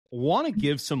want to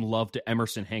give some love to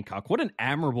Emerson Hancock. What an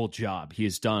admirable job he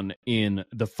has done in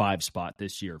the 5 spot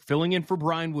this year, filling in for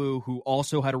Bryan Woo, who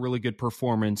also had a really good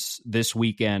performance this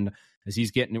weekend as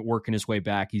he's getting it, working his way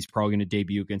back. He's probably going to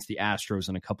debut against the Astros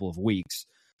in a couple of weeks.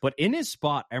 But in his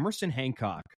spot, Emerson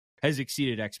Hancock has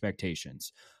exceeded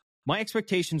expectations. My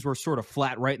expectations were sort of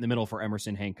flat right in the middle for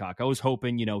Emerson Hancock. I was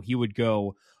hoping, he would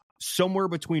go somewhere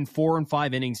between 4 and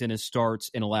 5 innings in his starts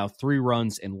and allow 3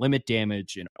 runs and limit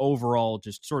damage and overall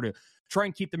just sort of try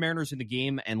and keep the Mariners in the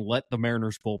game and let the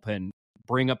Mariners bullpen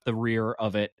bring up the rear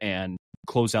of it and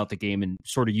close out the game and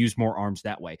sort of use more arms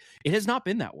that way. It has not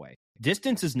been that way.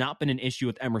 Distance has not been an issue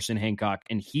with Emerson Hancock,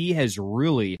 and he has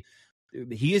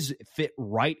fit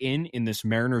right in this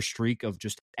Mariners streak of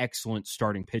just excellent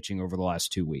starting pitching over the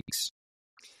last 2 weeks.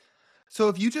 So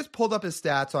if you just pulled up his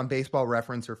stats on Baseball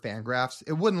Reference or Fangraphs,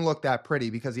 it wouldn't look that pretty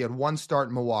because he had 1 start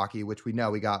in Milwaukee, which we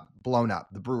know he got blown up.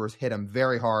 The Brewers hit him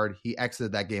very hard. He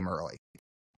exited that game early.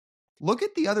 Look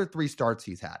at the other 3 starts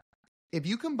he's had. If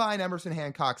you combine Emerson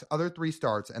Hancock's other 3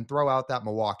 starts and throw out that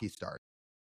Milwaukee start,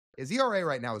 his ERA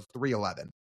right now is 3.11.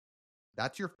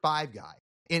 That's your 5 guy.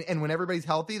 And when everybody's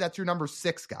healthy, that's your number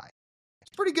 6 guy.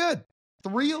 It's pretty good.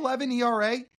 3.11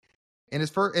 ERA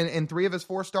in 3 of his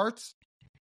 4 starts.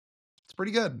 It's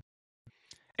pretty good.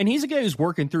 And he's a guy who's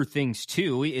working through things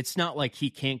too. It's not like he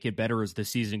can't get better as the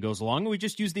season goes along. We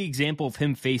just use the example of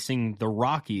him facing the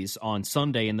Rockies on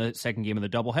Sunday in the second game of the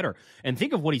doubleheader. And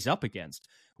think of what he's up against.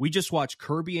 We just watched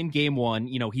Kirby in game 1.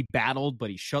 He battled, but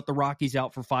he shut the Rockies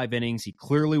out for 5 innings. He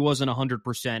clearly wasn't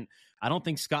 100%. I don't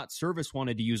think Scott Service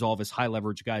wanted to use all of his high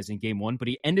leverage guys in game 1, but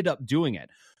he ended up doing it.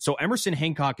 So Emerson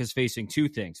Hancock is facing 2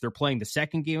 things. They're playing the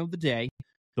second game of the day.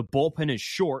 The bullpen is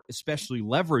short, especially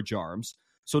leverage arms.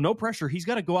 So no pressure. He's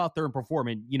got to go out there and perform.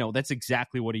 And, that's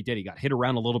exactly what he did. He got hit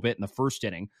around a little bit in the first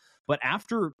inning. But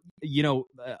after,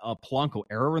 a Polanco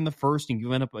error in the first and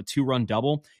giving up a 2-run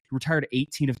double, he retired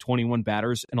 18 of 21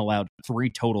 batters and allowed 3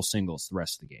 total singles the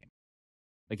rest of the game.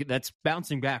 Like, that's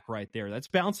bouncing back right there. That's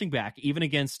bouncing back even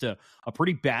against a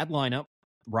pretty bad lineup.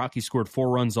 Rocky scored 4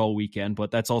 runs all weekend,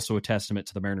 but that's also a testament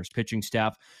to the Mariners pitching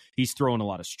staff. He's throwing a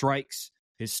lot of strikes.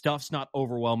 His stuff's not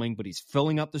overwhelming, but he's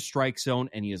filling up the strike zone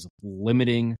and he is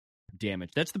limiting damage.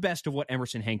 That's the best of what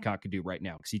Emerson Hancock could do right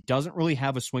now because he doesn't really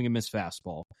have a swing and miss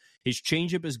fastball. His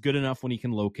changeup is good enough when he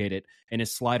can locate it, and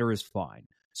his slider is fine.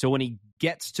 So when he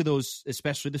gets to those,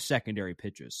 especially the secondary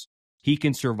pitches, he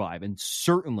can survive, and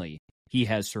certainly he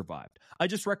has survived. I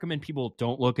just recommend people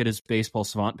don't look at his Baseball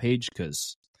Savant page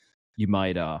because you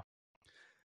might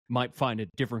find a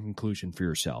different conclusion for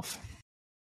yourself.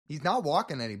 He's not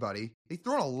walking anybody. He's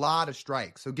thrown a lot of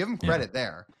strikes, so give him credit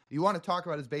there. You want to talk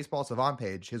about his Baseball Savant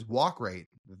page, his walk rate,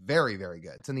 very, very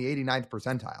good. It's in the 89th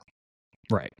percentile.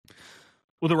 Right.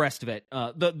 Well, the rest of it,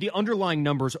 the underlying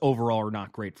numbers overall are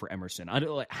not great for Emerson. I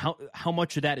don't like how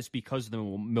much of that is because of the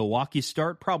Milwaukee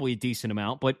start. Probably a decent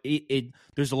amount, but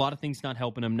there's a lot of things not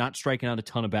helping him. Not striking out a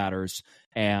ton of batters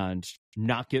and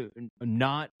not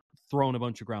throwing a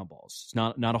bunch of ground balls. It's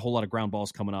not a whole lot of ground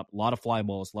balls coming up. A lot of fly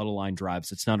balls, a lot of line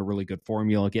drives. It's not a really good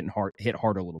formula. Getting hit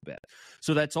hard a little bit.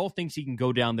 So that's all things he can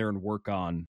go down there and work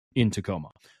on in Tacoma.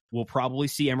 We'll probably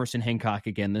see Emerson Hancock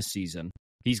again this season.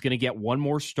 He's going to get one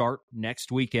more start next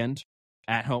weekend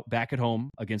back at home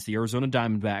against the Arizona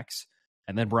Diamondbacks,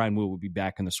 and then Bryan Woo will be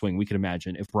back in the swing. We can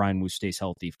imagine if Bryan Woo stays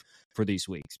healthy for these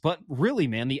weeks. But really,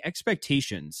 man, the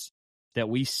expectations that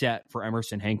we set for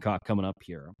Emerson Hancock coming up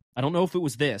here, I don't know if it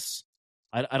was this.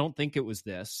 I don't think it was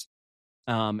this.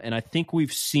 And I think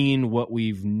we've seen what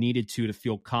we've needed to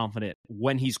feel confident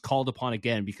when he's called upon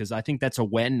again, because I think that's a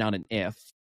when, not an if,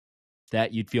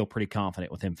 that you'd feel pretty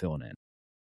confident with him filling in.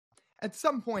 At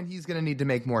some point, he's going to need to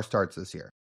make more starts this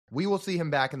year. We will see him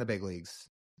back in the big leagues,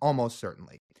 almost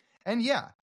certainly. And yeah,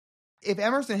 if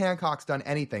Emerson Hancock's done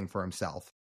anything for himself,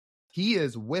 he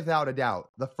is without a doubt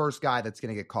the first guy that's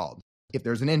going to get called. If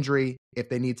there's an injury, if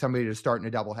they need somebody to start in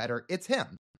a doubleheader, it's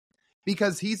him.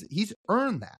 Because he's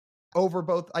earned that over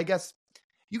both, I guess,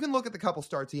 you can look at the couple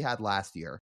starts he had last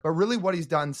year, but really what he's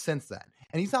done since then.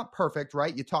 And he's not perfect,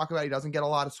 right? You talk about he doesn't get a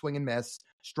lot of swing and miss.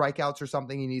 Strikeouts are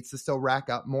something he needs to still rack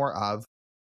up more of.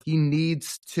 He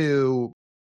needs to,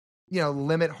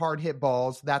 limit hard hit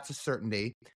balls. That's a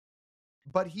certainty.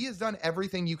 But he has done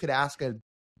everything you could ask a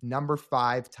number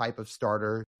 5 type of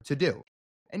starter to do.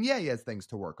 And yeah, he has things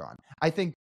to work on. I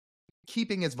think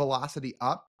keeping his velocity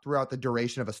up throughout the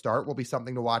duration of a start will be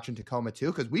something to watch in Tacoma too,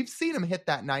 because we've seen him hit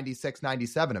that 96,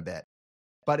 97 a bit,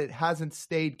 but it hasn't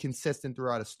stayed consistent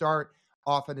throughout a start.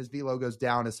 Often his velo goes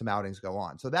down as some outings go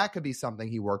on. So that could be something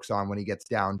he works on when he gets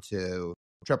down to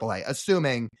AAA,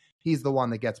 assuming he's the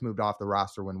one that gets moved off the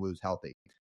roster when Woo's healthy.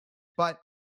 But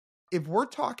if we're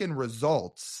talking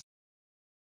results,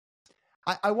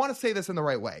 I want to say this in the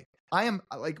right way. I am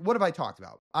like, what have I talked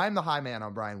about? I'm the high man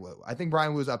on Bryan Woo. I think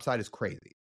Bryan Woo's upside is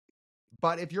crazy.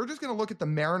 But if you're just going to look at the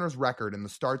Mariners' record and the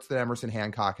starts that Emerson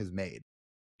Hancock has made,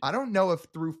 I don't know if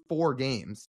through 4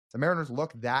 games, the Mariners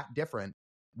look that different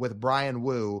with Bryan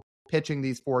Woo pitching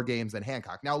these 4 games than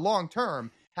Hancock. Now, long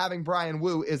term, having Bryan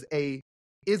Woo is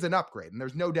an upgrade, and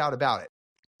there's no doubt about it,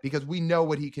 because we know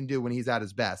what he can do when he's at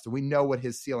his best, and we know what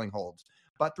his ceiling holds.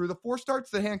 But through the 4 starts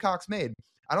that Hancock's made,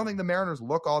 I don't think the Mariners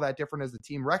look all that different as a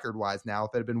team record-wise now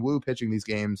if it had been Woo pitching these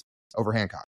games over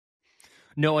Hancock.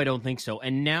 No, I don't think so.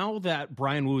 And now that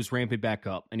Bryan Woo is ramping back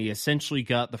up, and he essentially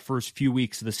got the first few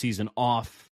weeks of the season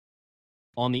off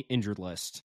on the injured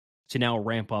list to now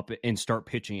ramp up and start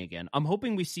pitching again, I'm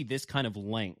hoping we see this kind of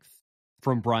length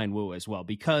from Bryan Woo as well,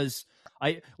 because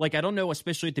I don't know,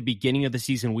 especially at the beginning of the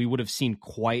season, we would have seen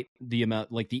quite the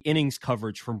amount, like the innings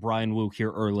coverage from Bryan Woo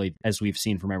here early as we've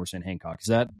seen from Emerson Hancock. Is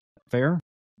that fair?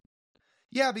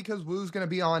 Yeah, because Woo's going to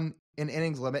be on an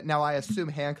innings limit. Now, I assume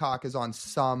Hancock is on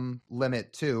some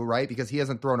limit too, right? Because he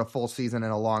hasn't thrown a full season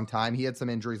in a long time. He had some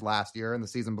injuries last year and the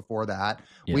season before that.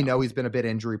 Yeah. We know he's been a bit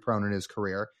injury prone in his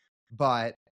career.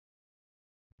 But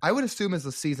I would assume as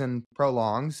the season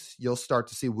prolongs, you'll start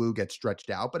to see Woo get stretched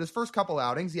out. But his first couple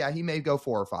outings, yeah, he may go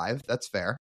 4 or 5. That's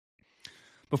fair.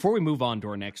 Before we move on to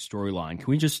our next storyline, can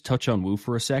we just touch on Woo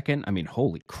for a second? I mean,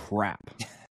 holy crap.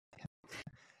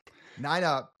 9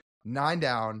 up, 9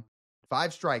 down,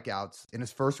 5 strikeouts in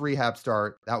his first rehab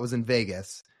start. That was in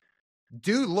Vegas.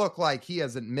 Dude looked like he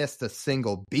hasn't missed a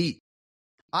single beat.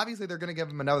 Obviously, they're going to give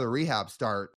him another rehab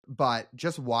start, but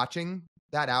just watching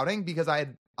that outing, because I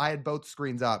had both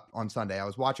screens up on Sunday. I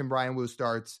was watching Bryan Woo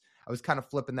starts. I was kind of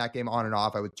flipping that game on and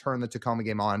off. I would turn the Tacoma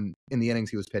game on in the innings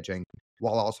he was pitching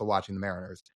while also watching the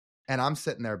Mariners. And I'm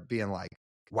sitting there being like,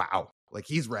 wow, like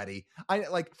he's ready.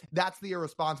 That's the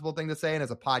irresponsible thing to say. And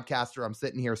as a podcaster, I'm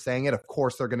sitting here saying it. Of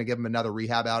course, they're going to give him another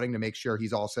rehab outing to make sure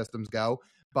he's all systems go.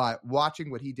 But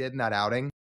watching what he did in that outing,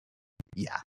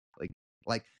 yeah,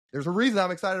 like there's a reason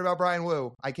I'm excited about Bryan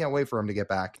Woo. I can't wait for him to get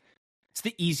back. It's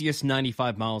the easiest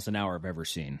 95 miles an hour I've ever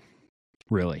seen.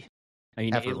 Really. I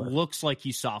mean, It looks like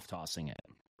he's soft tossing it.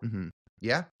 Mm-hmm.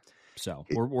 Yeah. So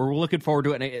we're looking forward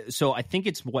to it. So I think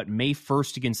it's May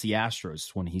 1st against the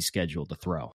Astros when he's scheduled to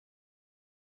throw.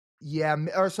 Yeah.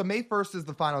 Or so May 1st is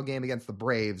the final game against the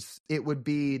Braves. It would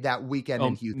be that weekend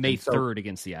in Houston. May 3rd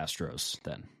against the Astros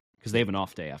then, because they have an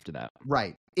off day after that.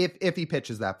 Right. If he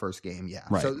pitches that first game. Yeah.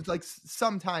 Right. So it's like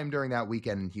sometime during that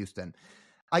weekend in Houston.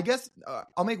 I guess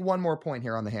I'll make one more point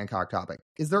here on the Hancock topic.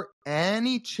 Is there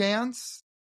any chance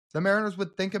the Mariners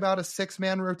would think about a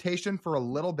 6-man rotation for a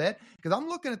little bit? Because I'm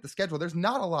looking at the schedule. There's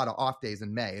not a lot of off days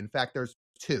in May. In fact, there's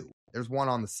 2. There's one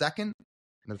on the 2nd, and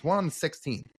there's one on the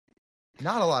 16th.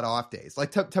 Not a lot of off days.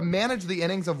 Like to manage the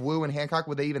innings of Woo and Hancock,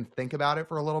 would they even think about it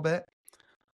for a little bit?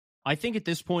 I think at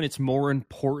this point, it's more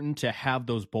important to have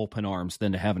those bullpen arms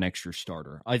than to have an extra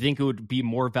starter. I think it would be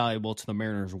more valuable to the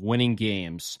Mariners winning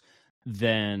games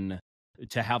than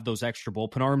to have those extra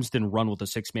bullpen arms than run with a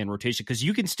 6-man rotation, because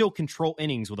you can still control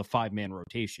innings with a 5-man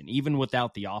rotation, even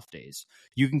without the off days.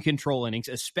 You can control innings,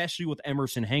 especially with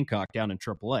Emerson Hancock down in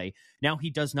AAA. Now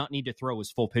he does not need to throw his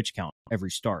full pitch count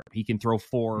every start. He can throw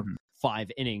 4,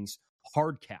 5 innings,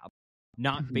 hard cap,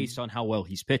 not based on how well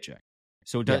he's pitching.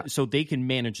 So they can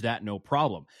manage that no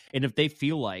problem. And if they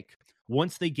feel like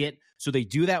once they get, so they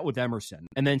do that with Emerson,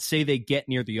 and then say they get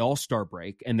near the All-Star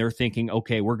break and they're thinking,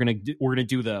 okay, we're going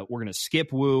to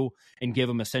skip Woo and give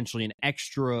him essentially an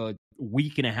extra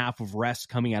week and a half of rest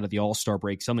coming out of the All-Star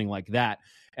break, something like that.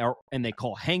 And they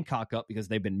call Hancock up because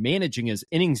they've been managing his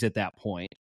innings at that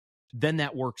point. Then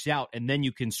that works out. And then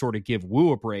you can sort of give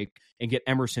Woo a break and get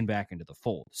Emerson back into the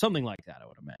fold. Something like that, I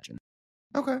would imagine.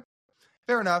 Okay.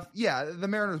 Fair enough. Yeah, the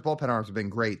Mariners' bullpen arms have been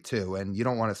great, too, and you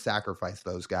don't want to sacrifice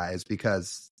those guys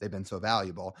because they've been so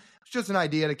valuable. It's just an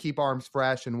idea to keep arms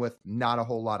fresh and with not a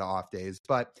whole lot of off days.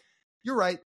 But you're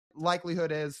right.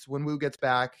 Likelihood is when Woo gets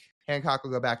back, Hancock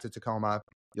will go back to Tacoma.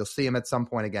 You'll see him at some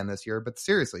point again this year. But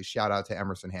seriously, shout out to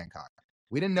Emerson Hancock.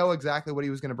 We didn't know exactly what he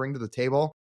was going to bring to the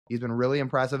table. He's been really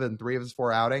impressive in 3 of his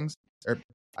 4 outings. Or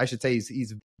I should say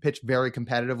he's pitched very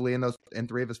competitively in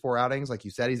 3 of his 4 outings. Like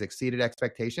you said, he's exceeded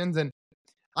expectations. And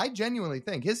I genuinely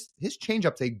think his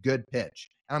changeup's a good pitch.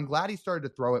 And I'm glad he started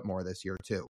to throw it more this year,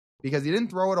 too. Because he didn't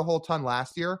throw it a whole ton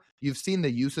last year. You've seen the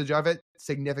usage of it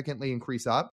significantly increase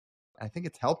up. I think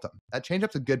it's helped him. That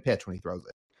changeup's a good pitch when he throws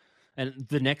it. And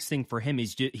the next thing for him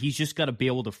is he's just got to be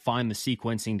able to find the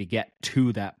sequencing to get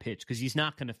to that pitch, because he's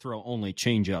not going to throw only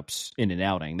changeups in an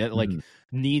outing. That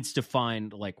needs to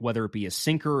find, like, whether it be a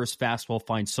sinker or his fastball,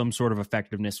 find some sort of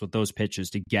effectiveness with those pitches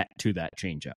to get to that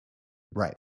changeup.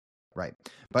 Right.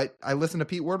 But I listened to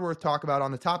Pete Woodworth talk about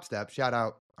on the Top Step, shout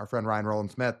out our friend Ryan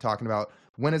Roland Smith, talking about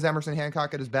when is Emerson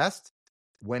Hancock at his best?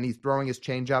 When he's throwing his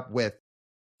changeup with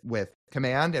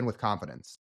command and with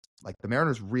confidence. Like, the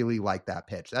Mariners really like that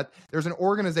pitch. That there's an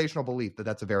organizational belief that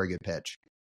that's a very good pitch.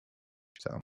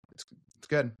 So it's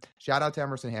good. Shout out to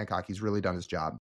Emerson Hancock. He's really done his job.